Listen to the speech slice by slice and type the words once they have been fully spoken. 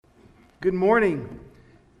Good morning.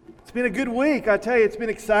 It's been a good week. I tell you, it's been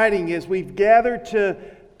exciting as we've gathered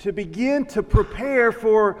to begin to prepare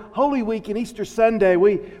for Holy Week and Easter Sunday.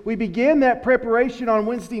 We began that preparation on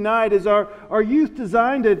Wednesday night as our youth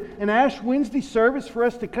designed an Ash Wednesday service for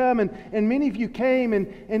us to come, and many of you came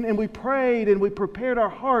and we prayed and we prepared our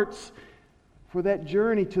hearts for that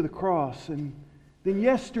journey to the cross. And then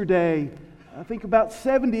yesterday, I think about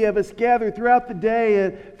 70 of us gathered throughout the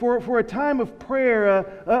day for a time of prayer,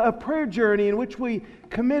 a prayer journey in which we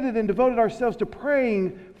committed and devoted ourselves to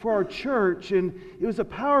praying for our church. And it was a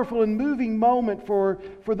powerful and moving moment for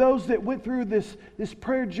those that went through this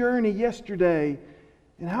prayer journey yesterday.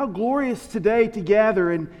 And how glorious today to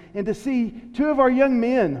gather and to see two of our young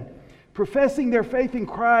men professing their faith in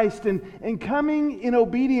Christ and coming in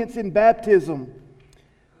obedience in baptism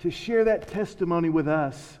to share that testimony with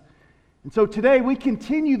us. And so today we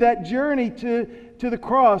continue that journey to the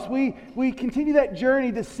cross. We continue that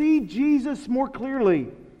journey to see Jesus more clearly,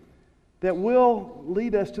 that will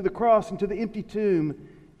lead us to the cross and to the empty tomb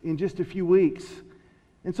in just a few weeks.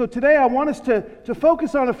 And so today I want us to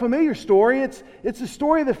focus on a familiar story. It's the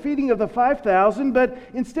story of the feeding of the 5,000, but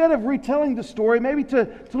instead of retelling the story, maybe to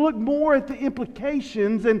look more at the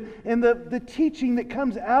implications and the teaching that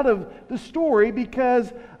comes out of the story,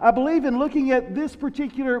 because I believe in looking at this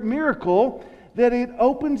particular miracle that it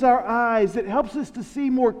opens our eyes, it helps us to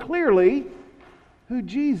see more clearly who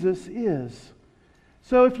Jesus is.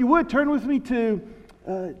 So if you would, turn with me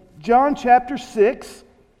to John chapter 6.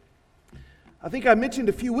 I think I mentioned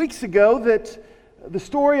a few weeks ago that the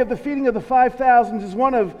story of the feeding of the 5,000 is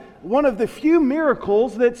one of the few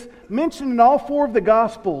miracles that's mentioned in all four of the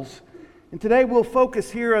Gospels. And today we'll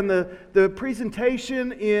focus here on the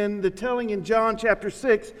presentation in the telling in John chapter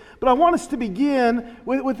 6. But I want us to begin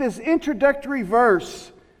with this introductory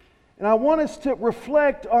verse. And I want us to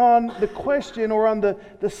reflect on the question or on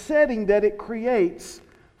the setting that it creates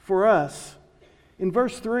for us. In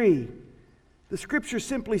verse 3, the Scripture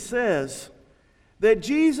simply says that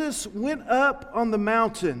Jesus went up on the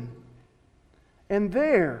mountain, and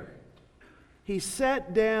there He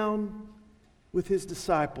sat down with His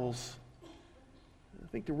disciples. I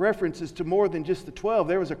think the reference is to more than just the 12.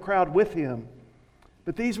 There was a crowd with Him.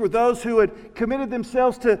 But these were those who had committed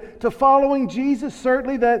themselves to following Jesus,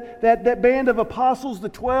 certainly that band of apostles, the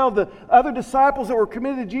 12, the other disciples that were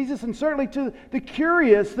committed to Jesus, and certainly to the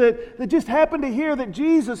curious that just happened to hear that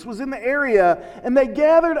Jesus was in the area, and they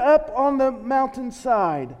gathered up on the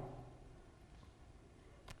mountainside.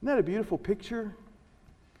 Isn't that a beautiful picture?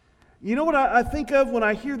 You know what I think of when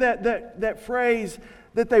I hear that phrase,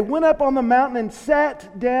 that they went up on the mountain and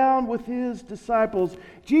sat down with His disciples.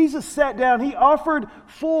 Jesus sat down. He offered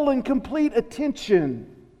full and complete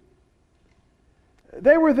attention.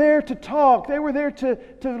 They were there to talk. They were there to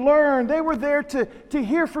learn. They were there to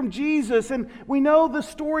hear from Jesus. And we know the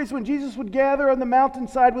stories when Jesus would gather on the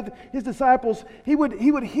mountainside with His disciples. He would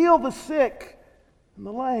heal the sick and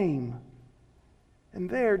the lame. And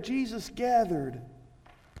there Jesus gathered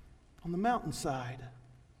on the mountainside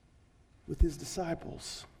with His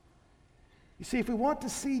disciples. You see, if we want to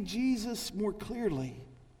see Jesus more clearly,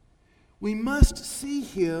 we must see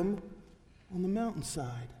Him on the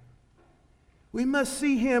mountainside. We must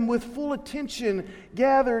see Him with full attention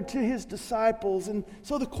gathered to His disciples. And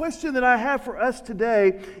so the question that I have for us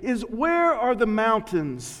today is, where are the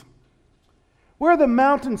mountains? Where are the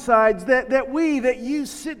mountainsides that you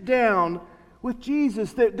sit down with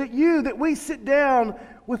Jesus, that we sit down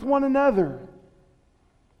with one another?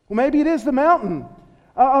 Well, maybe it is the mountain.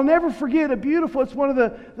 I'll never forget it's one of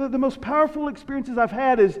the most powerful experiences I've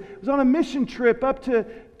had was on a mission trip up to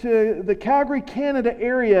the Calgary, Canada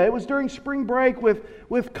area. It was during spring break with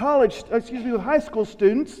high school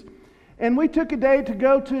students. And we took a day to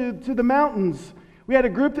go to the mountains. We had a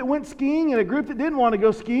group that went skiing and a group that didn't want to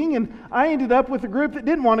go skiing. And I ended up with a group that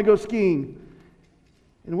didn't want to go skiing.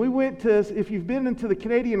 And we went to, if you've been into the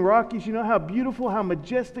Canadian Rockies, you know how beautiful, how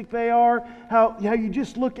majestic they are, how you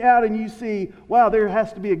just look out and you see, wow, there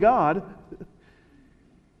has to be a God.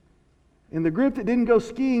 And the group that didn't go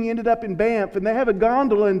skiing ended up in Banff, and they have a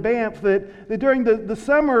gondola in Banff that during the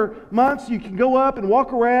summer months you can go up and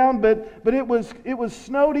walk around, but it was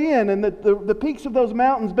snowed in, and the peaks of those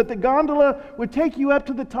mountains, but the gondola would take you up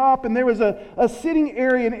to the top, and there was a sitting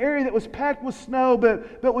area, an area that was packed with snow,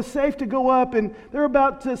 but was safe to go up, and there were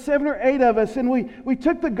about 7 or 8 of us, and we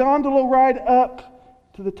took the gondola ride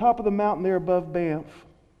up to the top of the mountain there above Banff.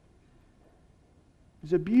 It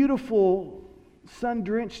was a beautiful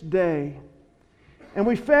sun-drenched day. And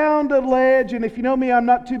we found a ledge, and if you know me, I'm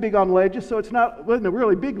not too big on ledges, so it wasn't a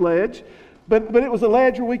really big ledge, but it was a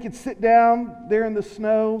ledge where we could sit down there in the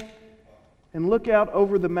snow. and look out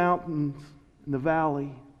over the mountains and the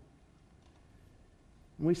valley.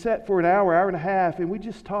 And we sat for an hour, hour and a half, and we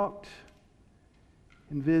just talked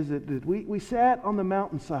and visited. We sat on the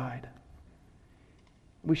mountainside.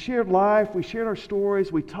 We shared life, we shared our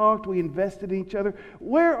stories, we talked, we invested in each other.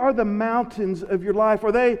 Where are the mountains of your life?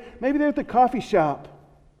 Maybe they're at the coffee shop.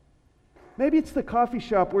 Maybe it's the coffee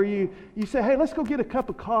shop where you say, hey, let's go get a cup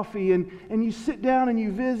of coffee, and you sit down and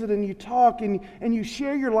you visit and you talk and you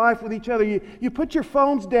share your life with each other. You put your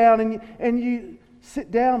phones down and you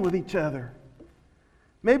sit down with each other.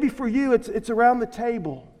 Maybe for you it's around the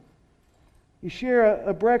table. You share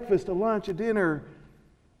a breakfast, a lunch, a dinner.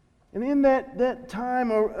 And in that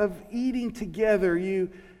time of eating together, you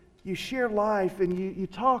share life and you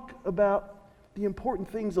talk about the important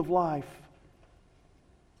things of life.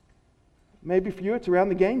 Maybe for you it's around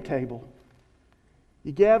the game table.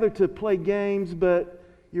 You gather to play games, but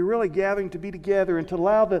you're really gathering to be together and to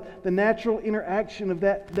allow the natural interaction of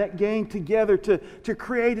that game together to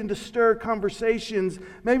create and to stir conversations.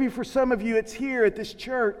 Maybe for some of you it's here at this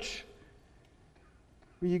church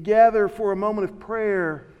where you gather for a moment of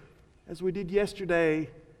prayer, as we did yesterday,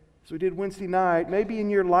 as we did Wednesday night. Maybe in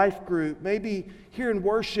your life group, maybe here in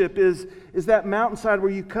worship is that mountainside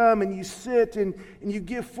where you come and you sit and you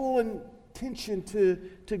give full attention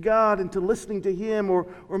to God and to listening to Him, or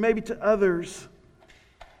maybe to others.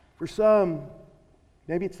 For some,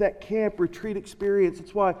 maybe it's that camp retreat experience.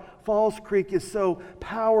 It's why Falls Creek is so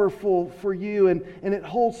powerful for you and it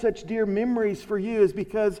holds such dear memories for you, is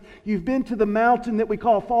because you've been to the mountain that we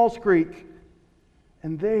call Falls Creek.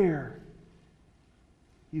 And there,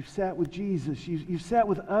 you've sat with Jesus. You've sat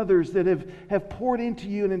with others that have poured into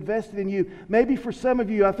you and invested in you. Maybe for some of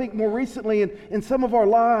you, I think more recently in some of our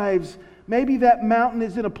lives, maybe that mountain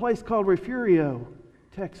is in a place called Refugio,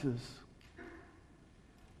 Texas,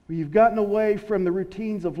 where you've gotten away from the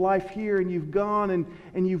routines of life here and you've gone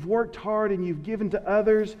and you've worked hard and you've given to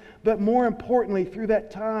others. But more importantly, through that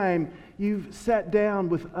time, you've sat down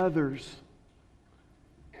with others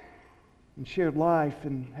and shared life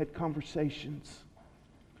and had conversations.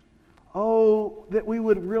 Oh, that we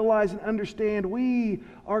would realize and understand we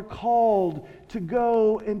are called to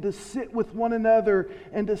go and to sit with one another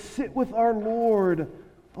and to sit with our Lord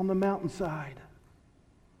on the mountainside.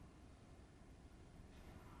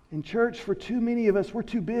 In church, for too many of us, we're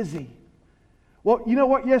too busy. Well, you know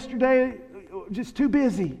what, yesterday, just too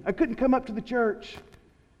busy. I couldn't come up to the church.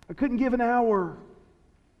 I couldn't give an hour.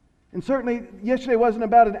 And certainly, yesterday wasn't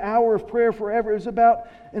about an hour of prayer forever. It was about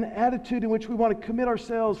an attitude in which we want to commit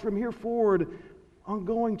ourselves from here forward on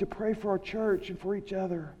going to pray for our church and for each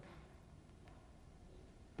other.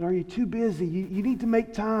 But are you too busy? You need to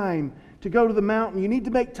make time to go to the mountain. You need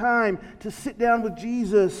to make time to sit down with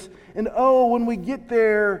Jesus. And oh, when we get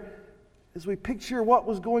there, as we picture what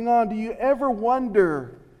was going on, do you ever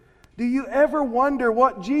wonder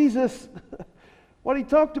what Jesus, what He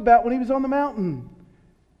talked about when He was on the mountain?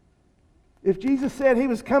 If Jesus said He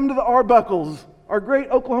was come to the Arbuckles, our great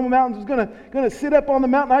Oklahoma mountains, was going to sit up on the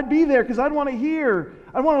mountain, I'd be there because I'd want to hear.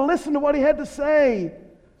 I'd want to listen to what He had to say.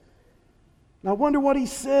 And I wonder what He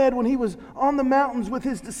said when He was on the mountains with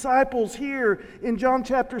His disciples here in John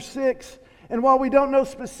chapter 6. And while we don't know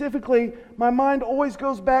specifically, my mind always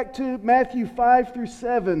goes back to Matthew 5 through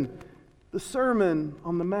 7, the Sermon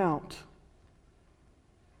on the Mount.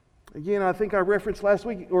 Again, I think I referenced last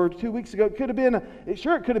week or 2 weeks ago, it could have been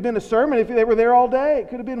a sermon if they were there all day. It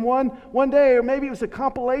could have been one day, or maybe it was a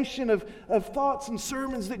compilation of thoughts and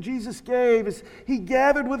sermons that Jesus gave as He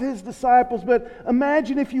gathered with His disciples. But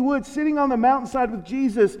imagine, if you would, sitting on the mountainside with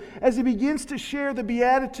Jesus as He begins to share the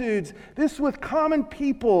Beatitudes, this with common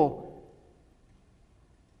people,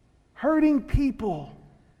 hurting people,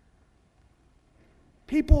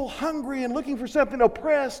 people hungry and looking for something,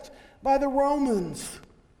 oppressed by the Romans.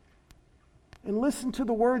 And listen to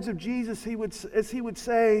the words of Jesus as He would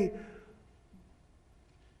say,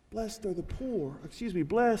 blessed are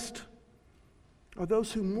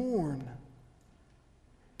those who mourn.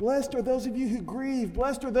 Blessed are those of you who grieve.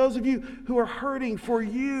 Blessed are those of you who are hurting, for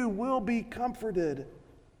you will be comforted.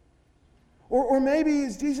 Or maybe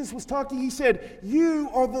as Jesus was talking, He said,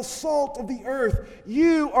 you are the salt of the earth.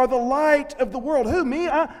 You are the light of the world. Who, me?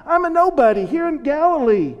 I'm a nobody here in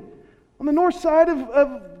Galilee, on the north side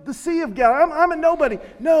of the Sea of Galilee. I'm a nobody.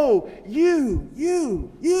 No,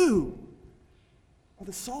 you are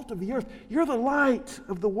the salt of the earth. You're the light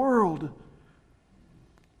of the world.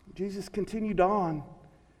 Jesus continued on.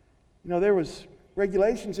 You know, there was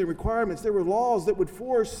regulations and requirements. There were laws that would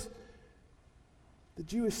force the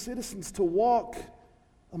Jewish citizens to walk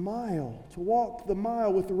the mile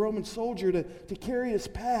with the Roman soldier to carry his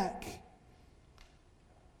pack.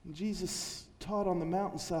 Jesus taught on the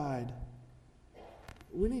mountainside.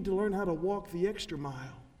 We need to learn how to walk the extra mile.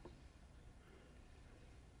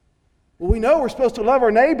 Well, we know we're supposed to love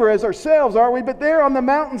our neighbor as ourselves, aren't we? But there on the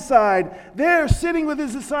mountainside, there sitting with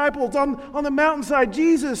his disciples on the mountainside,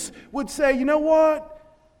 Jesus would say, you know what?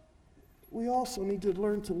 We also need to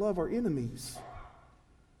learn to love our enemies.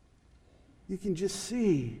 You can just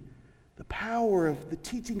see the power of the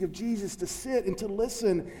teaching of Jesus to sit and to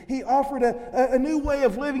listen. He offered a new way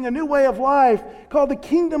of living, a new way of life called the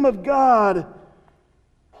kingdom of God.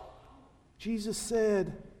 Jesus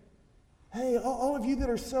said, hey, all of you that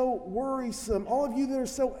are so worrisome, all of you that are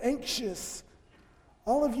so anxious,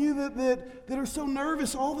 all of you that are so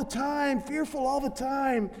nervous all the time, fearful all the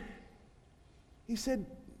time, he said,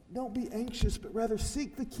 don't be anxious, but rather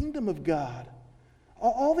seek the kingdom of God.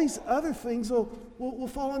 All these other things will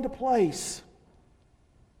fall into place.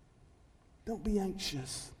 Don't be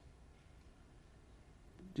anxious.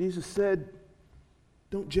 Jesus said,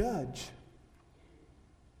 don't judge.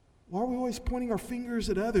 Why are we always pointing our fingers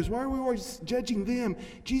at others? Why are we always judging them?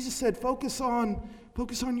 Jesus said, focus on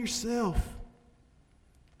yourself.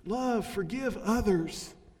 Love, forgive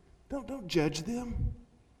others. Don't judge them.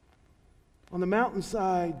 On the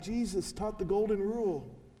mountainside, Jesus taught the golden rule.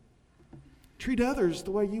 Treat others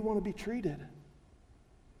the way you want to be treated.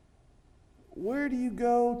 Where do you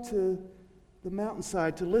go to the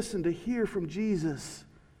mountainside to listen, to hear from Jesus,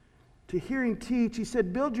 to hear him teach? He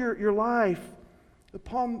said, build your life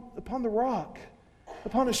upon the rock,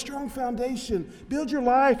 upon a strong foundation. Build your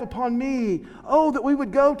life upon me. Oh, that we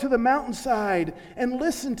would go to the mountainside and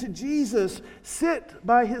listen to Jesus, sit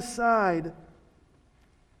by his side.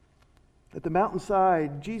 At the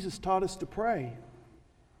mountainside, Jesus taught us to pray.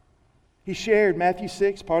 He shared Matthew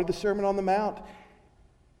 6, part of the Sermon on the Mount.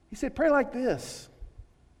 He said, pray like this.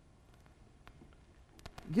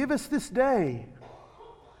 Give us this day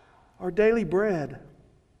our daily bread.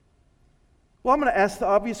 Well, I'm going to ask the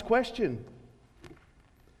obvious question.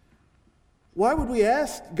 Why would we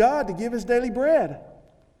ask God to give us daily bread?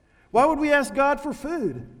 Why would we ask God for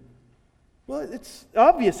food? Well, it's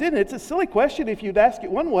obvious, isn't it? It's a silly question if you'd ask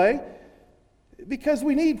it one way. Because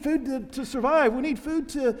we need food to survive. We need food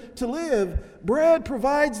to live. Bread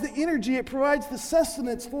provides the energy. It provides the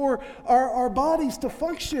sustenance for our bodies to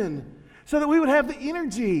function so that we would have the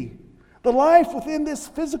energy, the life within this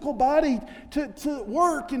physical body to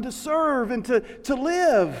work and to serve and to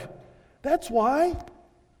live. That's why.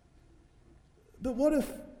 But what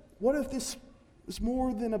if this is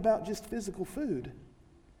more than about just physical food?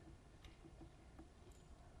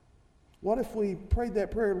 What if we prayed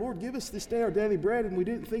that prayer, Lord, give us this day our daily bread, and we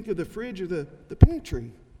didn't think of the fridge or the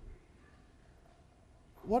pantry?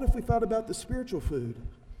 What if we thought about the spiritual food?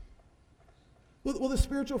 Well, the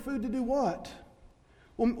spiritual food to do what?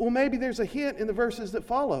 Well, maybe there's a hint in the verses that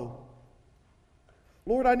follow.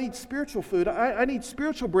 Lord, I need spiritual food. I need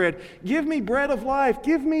spiritual bread. Give me bread of life.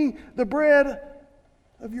 Give me the bread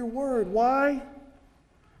of your word. Why?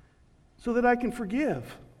 So that I can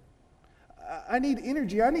forgive. I need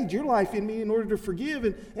energy. I need your life in me in order to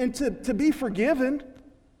forgive and to be forgiven.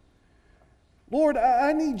 Lord,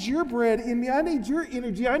 I need your bread in me. I need your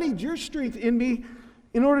energy. I need your strength in me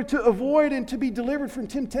in order to avoid and to be delivered from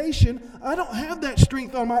temptation. I don't have that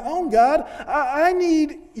strength on my own, God. I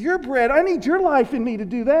need your bread. I need your life in me to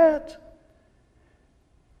do that.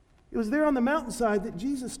 It was there on the mountainside that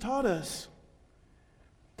Jesus taught us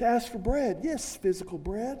to ask for bread. Yes, physical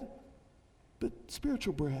bread, but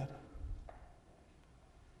spiritual bread.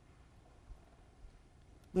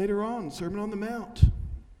 Later on, Sermon on the Mount,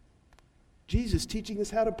 Jesus teaching us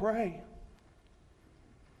how to pray.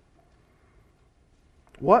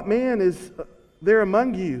 What man is there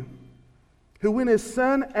among you who, when his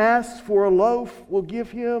son asks for a loaf, will give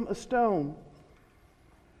him a stone?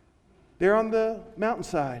 There on the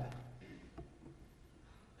mountainside.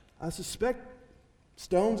 I suspect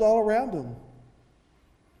stones all around him.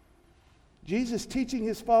 Jesus teaching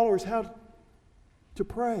his followers how to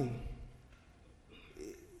pray.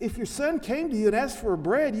 If your son came to you and asked for a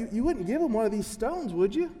bread, you wouldn't give him one of these stones,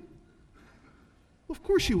 would you? Well, of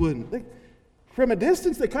course you wouldn't. From a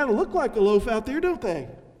distance, they kind of look like a loaf out there, don't they?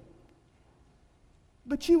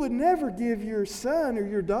 But you would never give your son or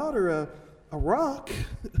your daughter a rock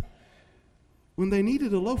when they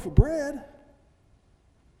needed a loaf of bread.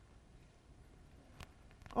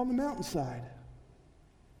 On the mountainside,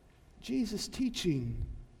 Jesus teaching,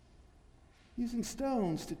 using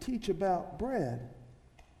stones to teach about bread.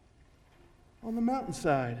 On the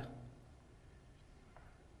mountainside.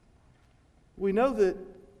 We know that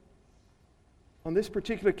on this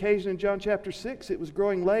particular occasion in John chapter 6, it was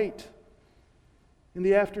growing late in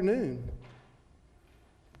the afternoon.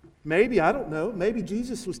 Maybe, I don't know, maybe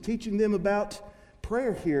Jesus was teaching them about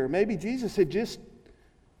prayer here. Maybe Jesus had just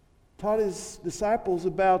taught his disciples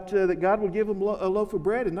about that God would give them a loaf of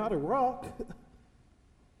bread and not a rock.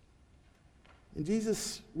 And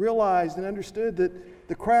Jesus realized and understood that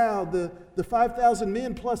the crowd, the 5,000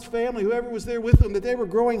 men plus family, whoever was there with them, that they were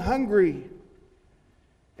growing hungry.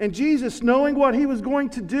 And Jesus, knowing what he was going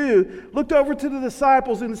to do, looked over to the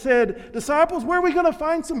disciples and said, "Disciples, where are we going to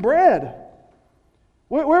find some bread?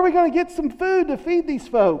 Where are we going to get some food to feed these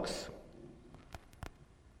folks?"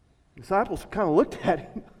 The disciples kind of looked at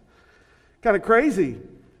him, kind of crazy.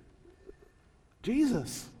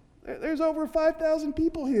 "Jesus, there's over 5,000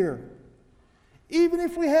 people here. Even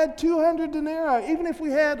if we had 200 denarii, even if we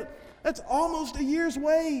had, that's almost a year's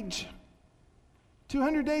wage,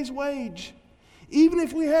 200 days' wage. Even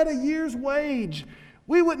if we had a year's wage,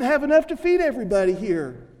 we wouldn't have enough to feed everybody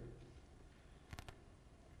here."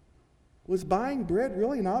 Was buying bread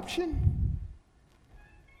really an option?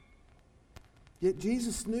 Yet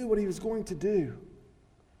Jesus knew what he was going to do.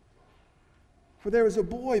 For there was a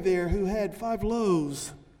boy there who had 5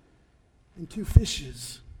 loaves and 2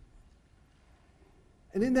 fishes.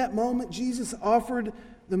 And in that moment, Jesus offered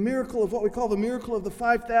the miracle of what we call the miracle of the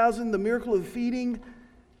 5,000, the miracle of feeding.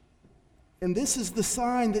 And this is the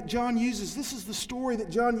sign that John uses. This is the story that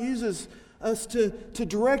John uses us to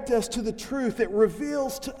direct us to the truth. It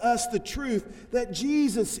reveals to us the truth that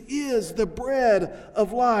Jesus is the bread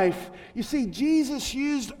of life. You see, Jesus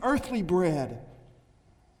used earthly bread.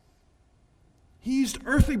 He used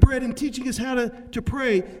earthly bread in teaching us how to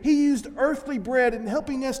pray. He used earthly bread in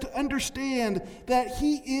helping us to understand that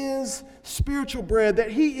He is spiritual bread, that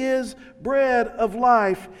He is bread of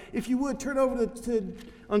life. If you would, turn over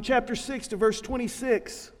on chapter 6 to verse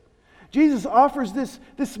 26. Jesus offers this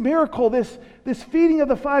miracle, this feeding of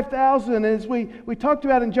the 5,000. And as we talked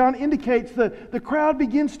about, and John indicates, the crowd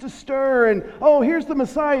begins to stir. And, oh, here's the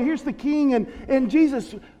Messiah, here's the King. And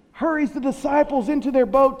Jesus hurries the disciples into their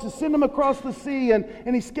boat to send them across the sea,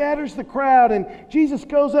 and he scatters the crowd, and Jesus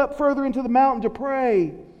goes up further into the mountain to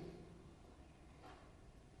pray.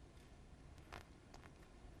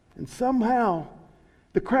 And somehow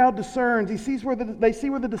the crowd discerns. They see where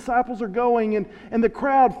the disciples are going, and the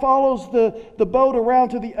crowd follows the boat around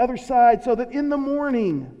to the other side, so that in the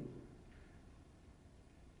morning,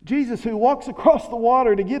 Jesus, who walks across the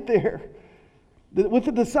water to get there with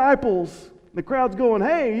the disciples, the crowd's going,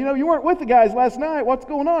 "Hey, you weren't with the guys last night. What's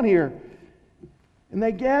going on here?" And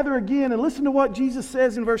they gather again, and listen to what Jesus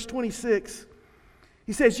says in verse 26.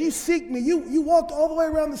 He says, "You seek me. You walked all the way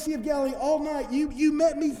around the Sea of Galilee all night. You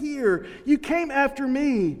met me here. You came after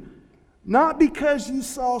me, not because you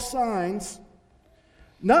saw signs,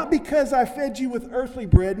 not because I fed you with earthly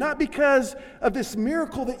bread, not because of this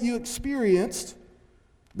miracle that you experienced,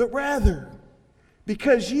 but rather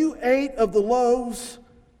because you ate of the loaves.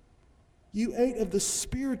 You ate of the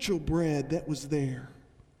spiritual bread that was there,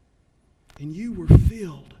 and you were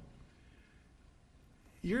filled."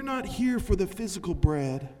 You're not here for the physical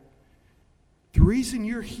bread. The reason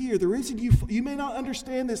you're here, the reason you may not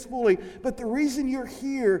understand this fully, but the reason you're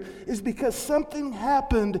here is because something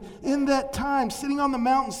happened in that time, sitting on the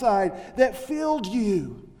mountainside, that filled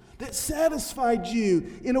you, that satisfied you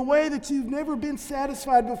in a way that you've never been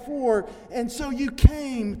satisfied before. And so you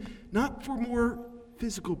came not for more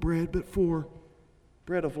physical bread, but for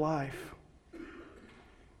bread of life.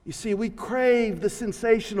 You see, we crave the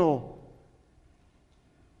sensational,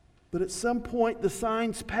 but at some point the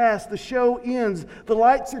signs pass, the show ends, the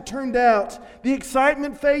lights are turned out, the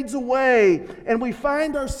excitement fades away, and we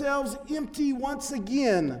find ourselves empty once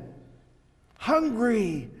again,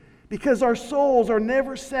 hungry because our souls are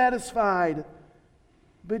never satisfied.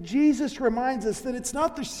 But Jesus reminds us that it's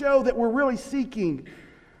not the show that we're really seeking,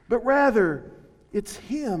 but rather it's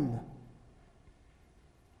Him.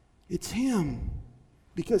 It's Him.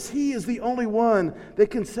 Because He is the only one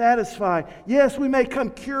that can satisfy. Yes, we may come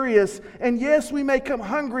curious, and yes, we may come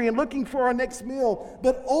hungry and looking for our next meal,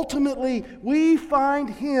 but ultimately we find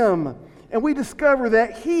Him, and we discover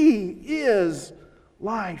that He is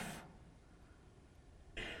life.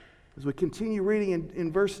 As we continue reading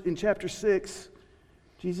in chapter 6,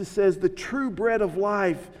 Jesus says, "The true bread of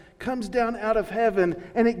life comes down out of heaven,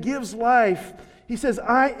 and it gives life." He says,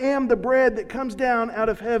 "I am the bread that comes down out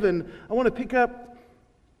of heaven." I want to pick up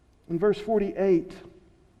in verse 48.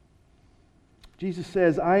 Jesus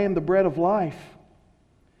says, "I am the bread of life.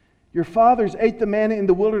 Your fathers ate the manna in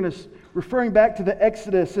the wilderness," referring back to the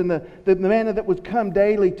Exodus and the manna that would come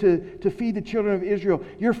daily to feed the children of Israel.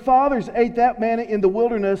 "Your fathers ate that manna in the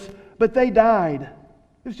wilderness, but they died."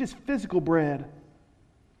 It was just physical bread.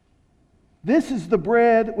 "This is the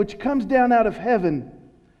bread which comes down out of heaven,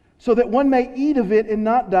 so that one may eat of it and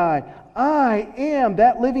not die. I am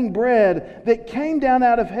that living bread that came down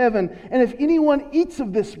out of heaven, and if anyone eats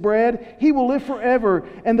of this bread, he will live forever.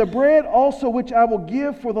 And the bread also which I will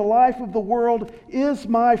give for the life of the world is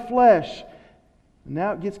my flesh.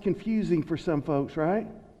 Now it gets confusing for some folks, right?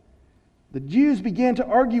 The Jews began to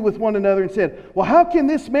argue with one another and said, well, how can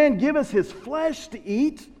this man give us his flesh to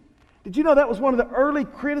eat? Did you know that was one of the early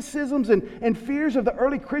criticisms and fears of the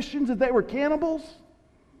early Christians, that they were cannibals?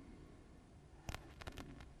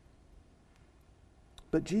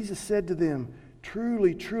 But Jesus said to them,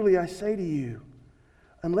 truly, truly, I say to you,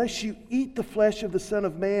 unless you eat the flesh of the Son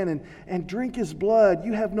of Man and drink His blood,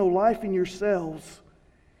 you have no life in yourselves.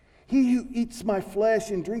 He who eats my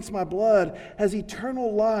flesh and drinks my blood has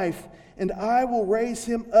eternal life, and I will raise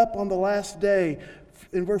him up on the last day.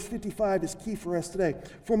 In verse 55 is key for us today.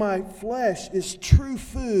 For my flesh is true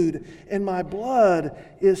food, and my blood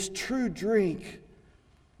is true drink.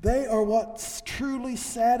 They are what truly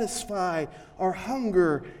satisfy our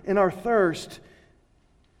hunger and our thirst.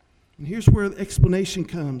 And here's where the explanation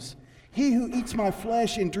comes. He who eats my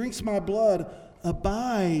flesh and drinks my blood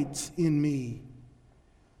abides in me,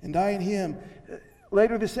 and I in him.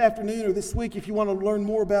 Later this afternoon or this week, if you want to learn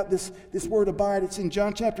more about this word abide, it's in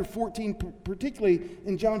John chapter 14, particularly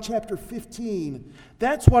in John chapter 15.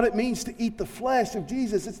 That's what it means to eat the flesh of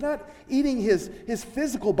Jesus. It's not eating his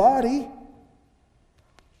physical body,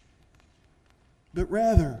 but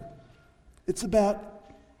rather it's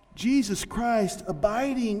about Jesus Christ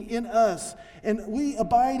abiding in us and we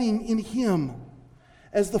abiding in Him.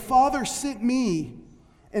 As the Father sent me,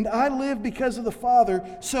 and I live because of the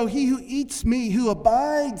Father, so he who eats me, who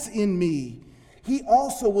abides in me, he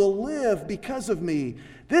also will live because of me.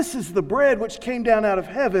 This is the bread which came down out of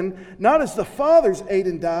heaven, not as the fathers ate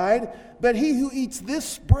and died, but he who eats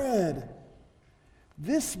this bread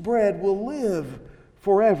will live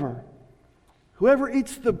forever. Whoever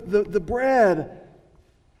eats the bread,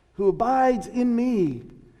 who abides in me,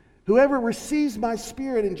 whoever receives my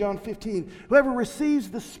Spirit in John 15, whoever receives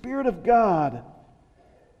the Spirit of God,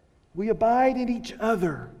 we abide in each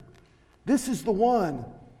other. This is the one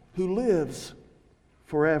who lives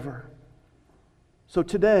forever. So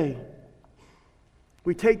today,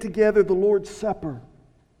 we take together the Lord's Supper.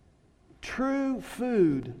 True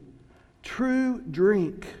food, true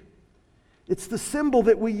drink. It's the symbol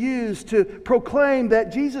that we use to proclaim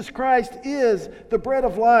that Jesus Christ is the bread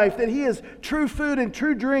of life, that He is true food and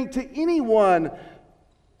true drink to anyone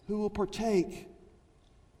who will partake.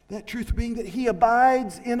 That truth being that He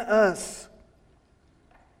abides in us.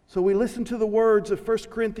 So we listen to the words of 1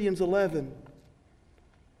 Corinthians 11.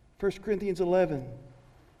 1 Corinthians 11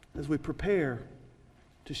 as we prepare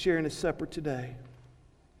to share in His supper today.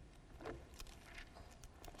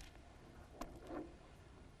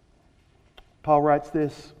 Paul writes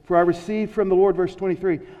this, for I received from the Lord, verse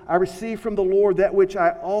 23, I received from the Lord that which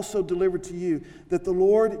I also delivered to you, that the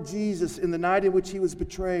Lord Jesus, in the night in which He was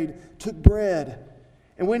betrayed, took bread.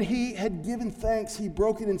 And when He had given thanks, He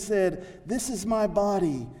broke it and said, this is my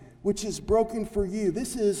body, which is broken for you.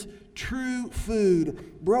 This is true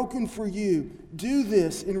food, broken for you. Do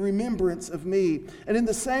this in remembrance of me. And in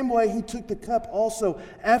the same way, He took the cup also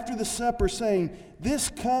after the supper, saying, this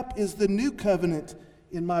cup is the new covenant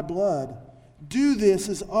in my blood. Do this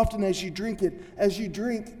as often as you drink it, as you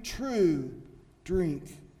drink true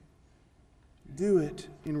drink. Do it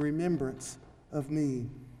in remembrance of me.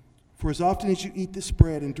 For as often as you eat this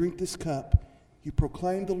bread and drink this cup, you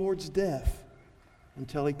proclaim the Lord's death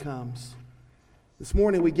until He comes. This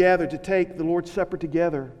morning we gather to take the Lord's Supper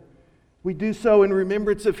together. We do so in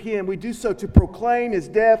remembrance of Him. We do so to proclaim His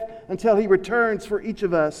death until He returns for each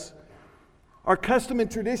of us. Our custom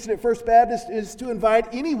and tradition at First Baptist is to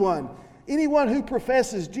invite anyone who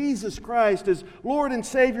professes Jesus Christ as Lord and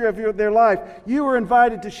Savior of their life. You are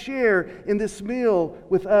invited to share in this meal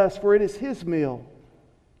with us, for it is His meal.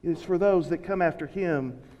 It is for those that come after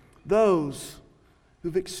Him, those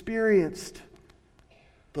who've experienced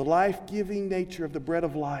the life-giving nature of the bread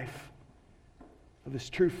of life, of His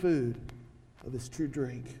true food, of His true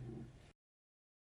drink.